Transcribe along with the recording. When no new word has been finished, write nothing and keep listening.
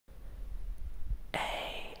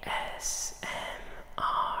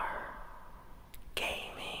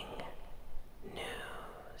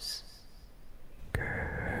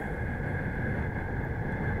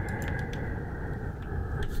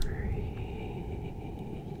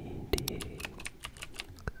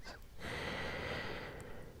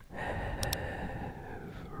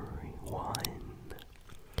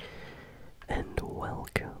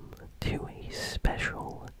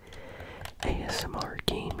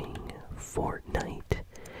Fortnite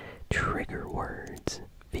trigger words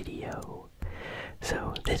video.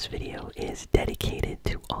 So this video is dedicated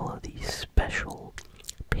to all of these special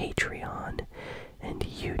Patreon and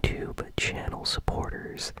YouTube channel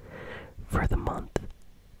supporters for the month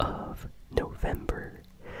of November.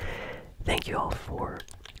 Thank you all for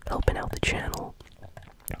helping out the channel.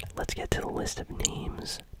 Let's get to the list of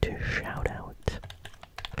names to shout out.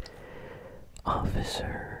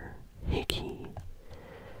 Officer Hickey,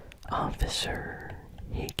 Officer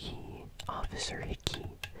Hickey, Officer Hickey,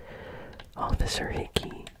 Officer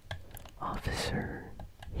Hickey, Officer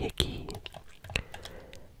Hickey,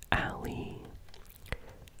 Allie,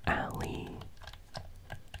 Allie,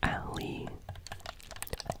 Allie,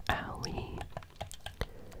 Allie,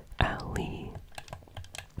 Allie,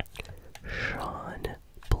 Sean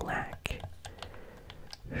Black,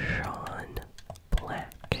 Sean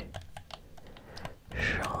Black,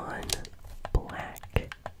 Sean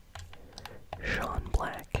Black, Sean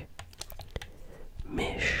Black,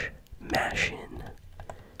 Mish Mashin,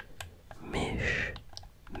 Mish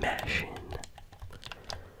Mashin,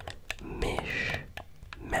 Mish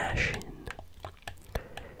Mashin,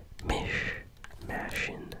 Mish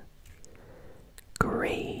Mashin,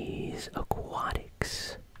 Grays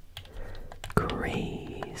Aquatics,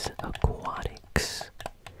 Grays Aquatics,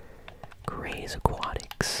 Grays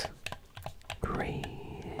Aquatics,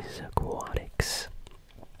 Grays Aquatics,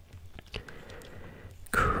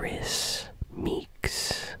 Chris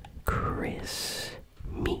Meeks, Chris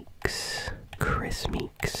Meeks, Chris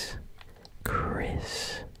Meeks,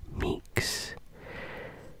 Chris Meeks,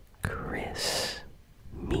 Chris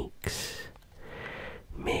Meeks,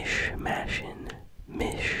 Mish Mashin,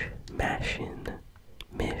 Mish Mashin,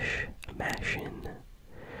 Mish Mashin,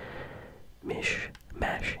 Mish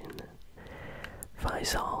Mashin,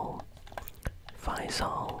 Faisal,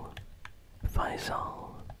 Faisal,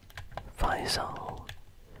 Faisal, Faisal,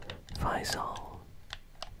 Faisal,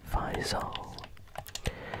 Faisal,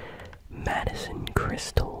 Madison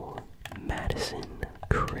Crystal, Madison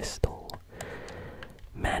Crystal,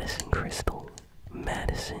 Madison Crystal,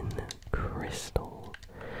 Madison Crystal,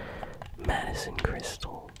 Madison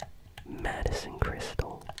Crystal, Madison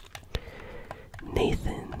Crystal,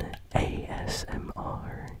 Nathan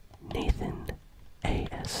ASMR, Nathan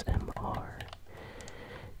ASMR,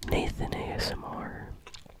 Nathan ASMR,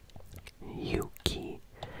 Yuki,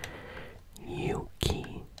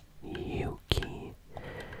 Yuki, Yuki,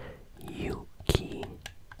 Yuki,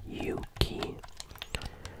 Yuki,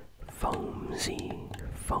 Foamsy,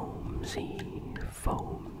 Foamsy,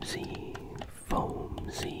 Foamsy,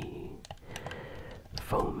 Foamsy,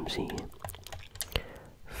 Foamsy,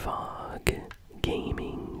 Fog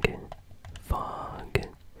Gaming, Fog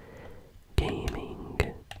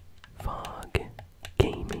Gaming, Fog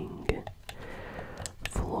Gaming,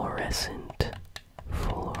 Fluorescent,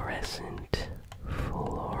 Fluorescent,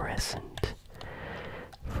 Fluorescent,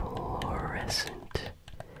 Fluorescent,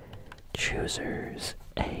 Choosers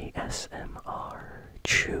ASMR,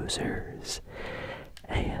 Choosers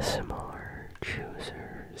ASMR,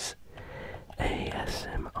 Choosers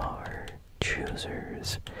ASMR,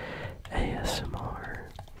 Choosers ASMR,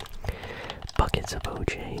 Buckets of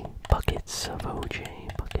OJ, Buckets of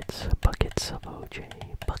OJ, Buckets of OJ,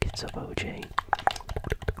 Buckets of OJ.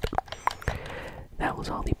 That was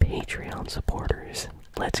all the Patreon supporters.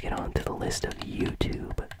 Let's get on to the list of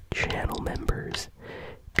YouTube channel members.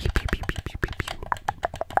 Pew, pew, pew, pew, pew, pew, pew.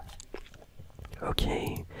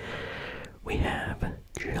 Okay, we have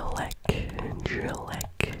Gillek,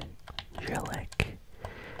 Gillek, Gillek,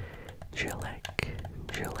 Gillek,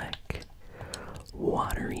 Gillek,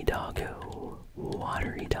 Watery Doggo,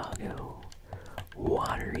 Watery Doggo,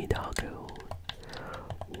 Watery Doggo,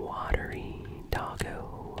 Watery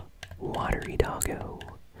Doggo, Watery Doggo,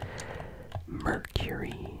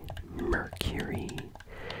 Mercury, Mercury,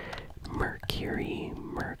 Mercury,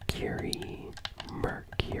 Mercury,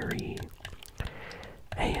 Mercury,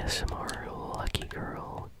 ASMR Lucky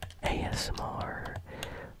Girl, ASMR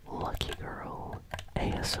Lucky Girl,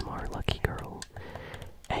 ASMR Lucky Girl,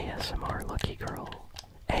 ASMR Lucky Girl,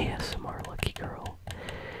 ASMR Lucky Girl,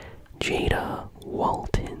 Jada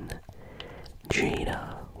Walton,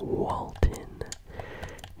 Jada Walton,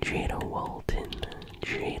 Jada Walton,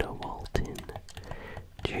 Jada Walton,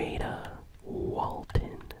 Jada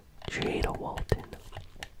Walton, Jada Walton,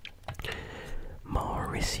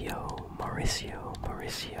 Mauricio, Mauricio,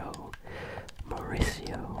 Mauricio,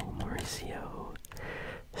 Mauricio, Mauricio,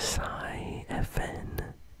 Psy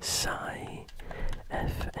FN, Psy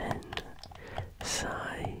FN,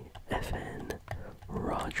 Psy FN,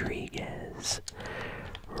 Rodriguez,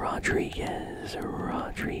 Rodriguez,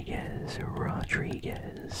 Rodriguez,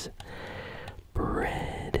 Rodriguez,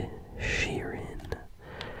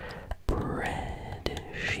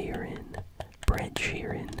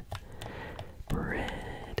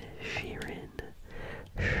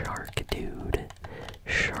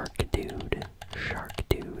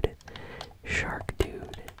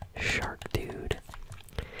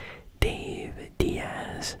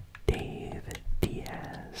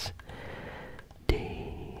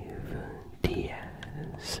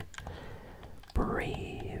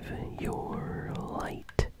 your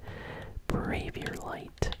light. Brave your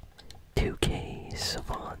light. 2K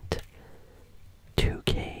Savant.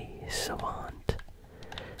 2K Savant.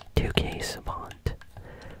 2K Savant.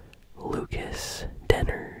 Lucas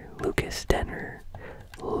Denner. Lucas Denner.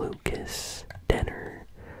 Lucas Denner.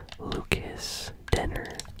 Lucas Denner.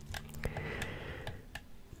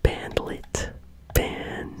 Bandlit.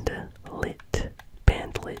 Bandlit.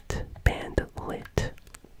 Bandlit. Bandlit.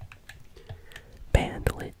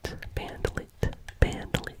 Bandlit. Bandlit.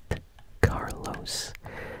 Bandlit. Carlos.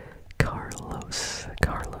 Carlos.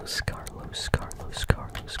 Carlos. Carlos. Carlos.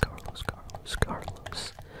 Carlos. Carlos. Carlos.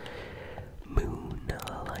 Carlos.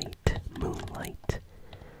 Moonlight. Moonlight.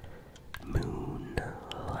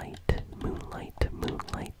 Moonlight. Moonlight.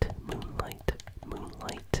 Moonlight. Moonlight.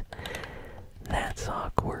 Moonlight. That's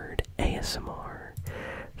awkward. ASMR.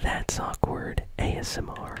 That's awkward.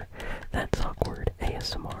 ASMR. That's awkward.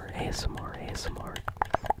 ASMR. ASMR. ASMR.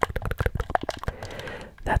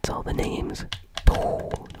 That's all the names.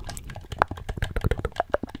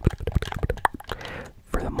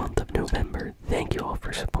 For the month of November, thank you all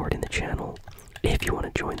for supporting the channel. If you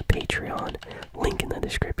want to join the Patreon, link in the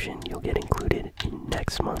description, you'll get included in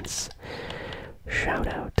next month's shout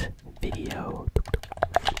out video.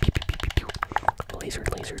 Laser,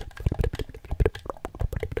 laser.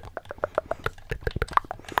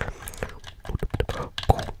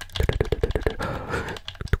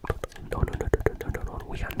 No.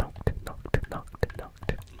 We got knocked.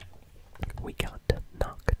 We got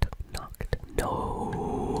knocked.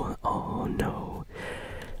 No. Oh no.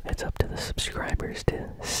 It's up to the subscribers to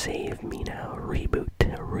save me now. Reboot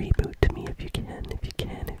me if you can. If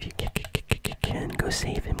you can. Go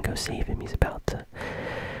save him. He's about to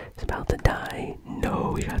die.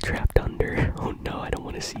 No, we got trapped under. Oh no, I don't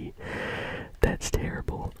want to see. That's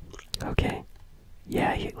terrible. Okay.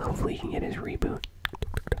 Yeah, hopefully he can get his reboot.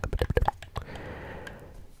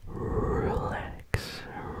 Relax.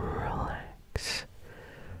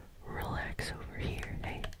 Relax over here.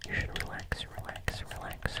 Hey, you should relax.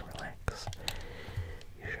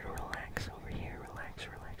 You should relax over here. Relax.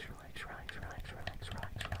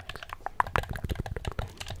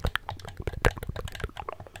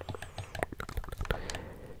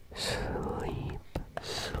 Sleep.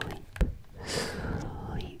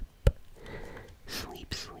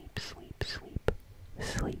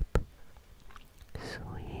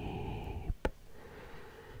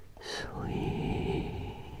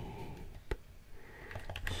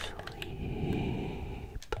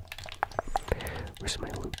 Where's my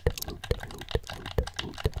loot?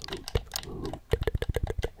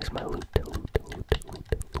 Where's my loot?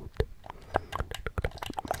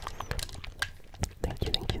 Thank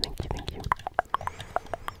you.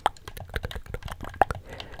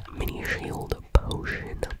 Mini shield,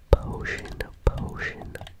 potion.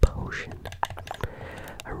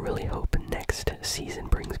 I really hope next season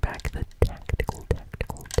brings back the tactical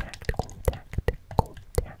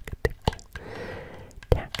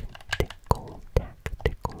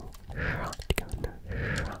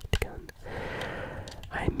shotgun.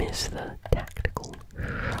 I miss the tactical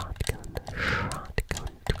shotgun.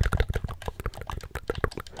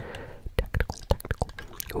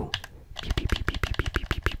 Ooh.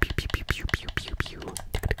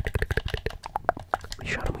 We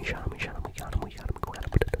shot him. We got him.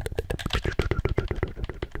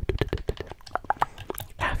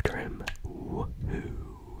 After him.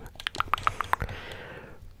 Woohoo.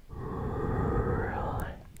 Relax.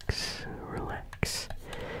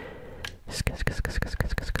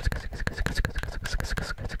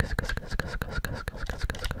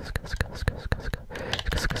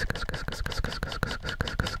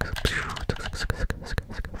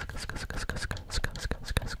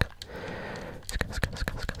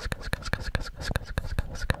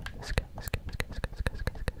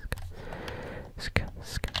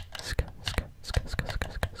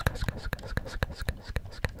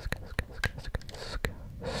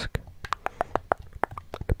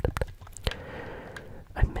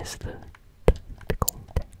 I miss the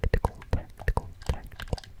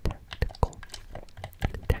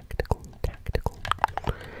tactical.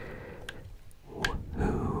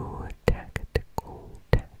 Woohoo, tactical.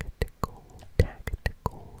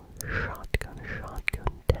 Shotgun,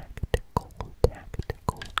 tactical.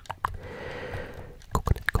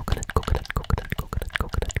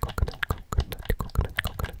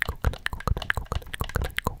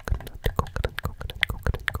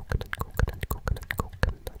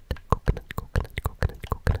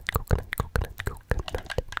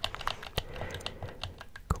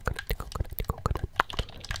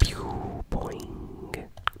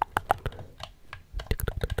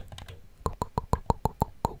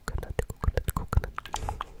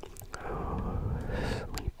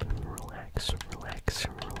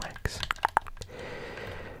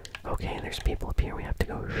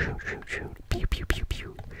 shoot, shoot, shoot. Pew, pew, pew,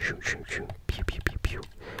 pew. Shoot, shoot, shoot. Pew, pew, pew, pew.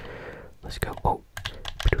 Let's go. Oh.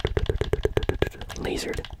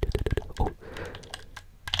 Lasered. Oh.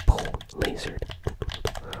 Pull. Lasered.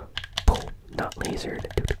 Pull. Not lasered.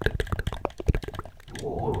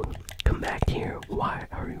 Whoa. Come back here. Why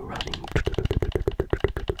are you running?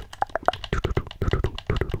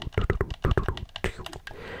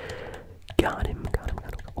 Got him, got him,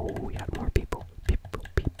 got him. Oh, we got more people. People.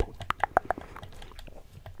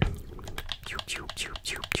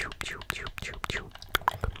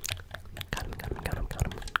 Got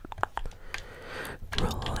him.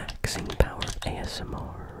 Relaxing power of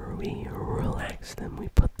ASMR. We relax them, we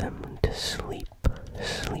put them to sleep.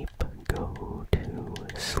 Sleep. Go to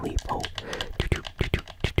sleep. Oh.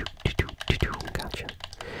 Gotcha.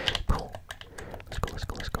 Pull. Let's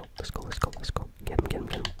go. Get him.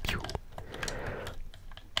 Pew.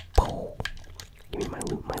 Pull. Give me my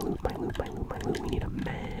loot. We need a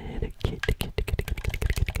med kit.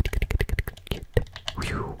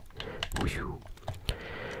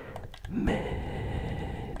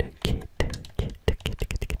 Med kit.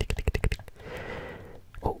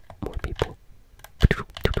 Oh, more people.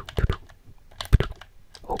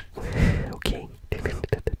 Oh, okay.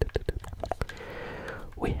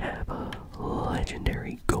 We have a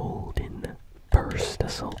legendary golden burst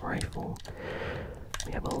assault rifle.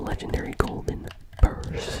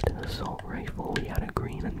 We got a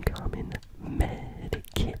green uncommon med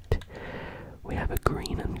kit. We have a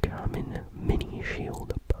green uncommon mini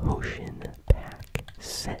shield potion pack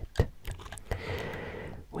set.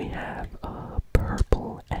 We have a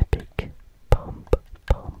purple epic pump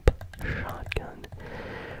shotgun.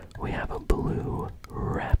 We have a blue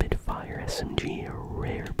rapid fire SMG, a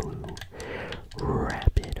rare blue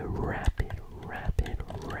rapid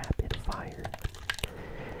fire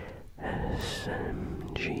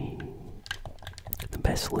SMG. The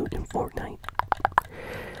best loot in Fortnite.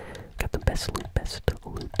 Got the best loot.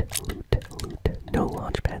 No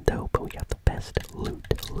launch pad though, but we got the best loot.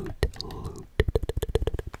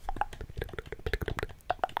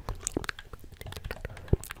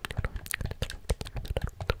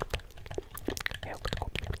 Yeah, let's go.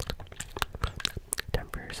 Time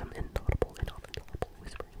for some inaudible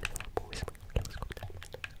whispering. Okay,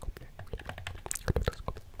 let's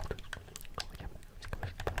go.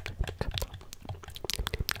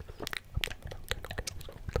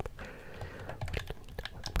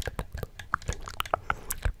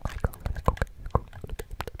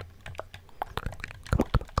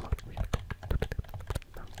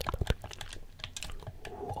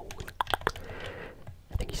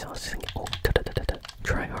 I think he saw us singing. Oh,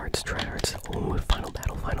 tryhards. Oh, final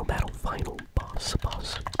battle, final boss.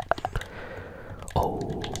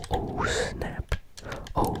 Oh, snap.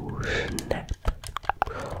 Oh, snap.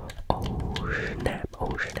 Oh,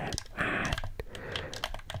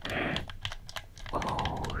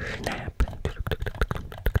 snap.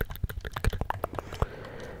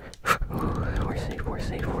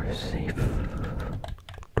 We're safe.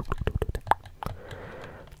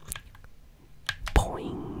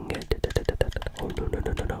 Boing. Oh,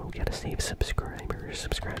 no. We gotta save subscribers.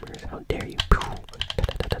 How dare you?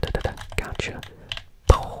 Gotcha.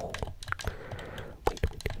 Wait.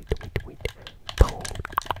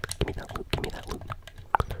 Give me that loot.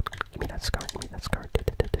 Give me that scar.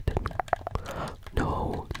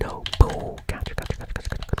 No. Gotcha.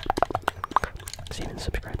 Saving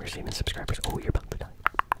subscribers. Oh, you're about to die.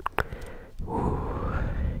 Ooh,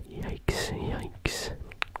 yikes.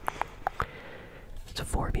 It's a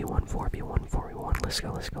 4v1. Let's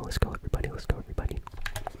go, everybody.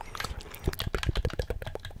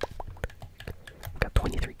 We got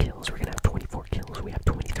 23 kills. We're gonna have 24 kills. We have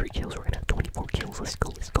 23 kills. We're gonna have 24 kills. Let's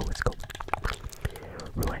go.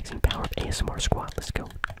 Relaxing power of ASMR squad. Let's go.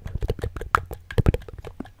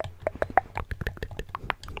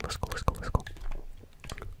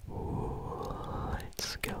 Ooh,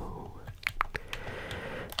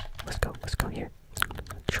 let's go here.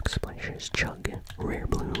 Chug splashes, chug, rare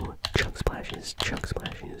blue, chug splashes, chug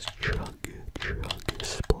splashes.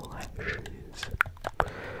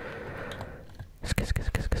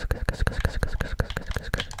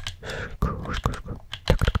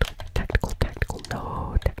 Tactical,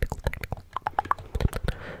 no, tactical.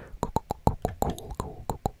 Cool.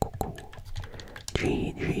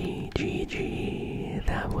 GG.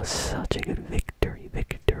 That was such a good victory.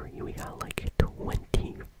 We got like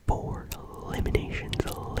 24 eliminations.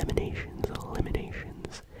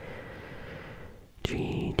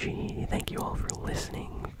 GG. Thank you all for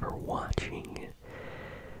listening, for watching.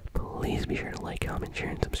 Please be sure to like, comment, share,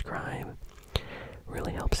 and subscribe.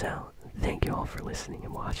 Really helps out. thank you all for listening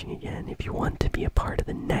and watching again. If you want to be a part of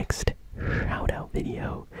the next shout out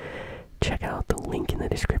video, check out the link in the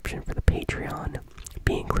description for the Patreon.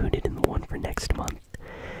 Be included in the one for next month.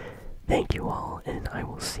 Thank you all, and I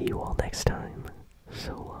will see you all next time.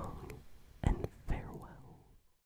 So long.